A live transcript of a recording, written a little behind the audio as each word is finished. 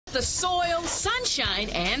the soil, sunshine,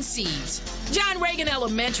 and seeds. John Reagan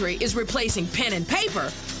Elementary is replacing pen and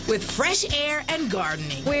paper with fresh air and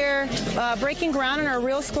gardening. We're breaking ground in our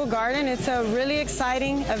real school garden. It's a really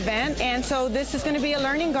exciting event, and so this is going to be a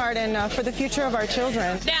learning garden for the future of our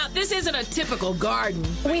children. Now, this isn't a typical garden.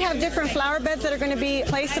 We have different flower beds that are going to be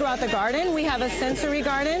placed throughout the garden. We have a sensory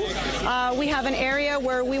garden. We have an area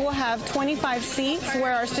where we will have 25 seats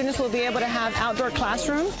where our students will be able to have outdoor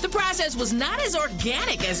classrooms. The process was not as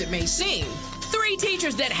organic as it may seem. 3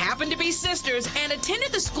 teachers that happened to be sisters and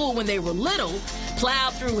attended the school when they were little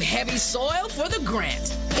plowed through heavy soil for the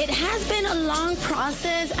grant. It has been a long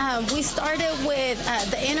process. We started with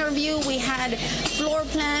the interview. We had floor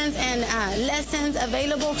plans and lessons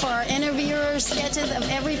available for our interviewers, sketches of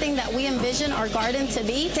everything that we envision our garden to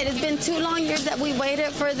be. It has been 2 long years that we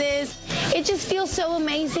waited for this. It just feels so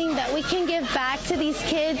amazing that we can give back to these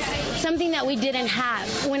kids something that we didn't have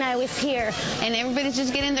when I was here. And everybody's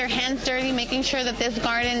just getting their hands dirty, making sure that this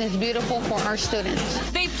garden is beautiful for our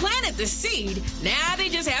students. They planted the seed. Now they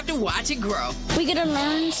just have to watch it grow. We get to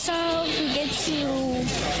learn stuff. We get to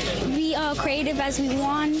be creative as we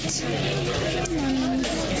want.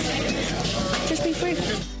 Just be free.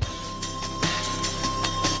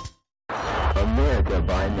 America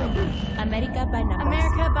by numbers. America by numbers.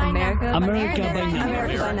 America by numbers. America by numbers.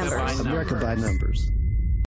 America by numbers. America by numbers. America by numbers.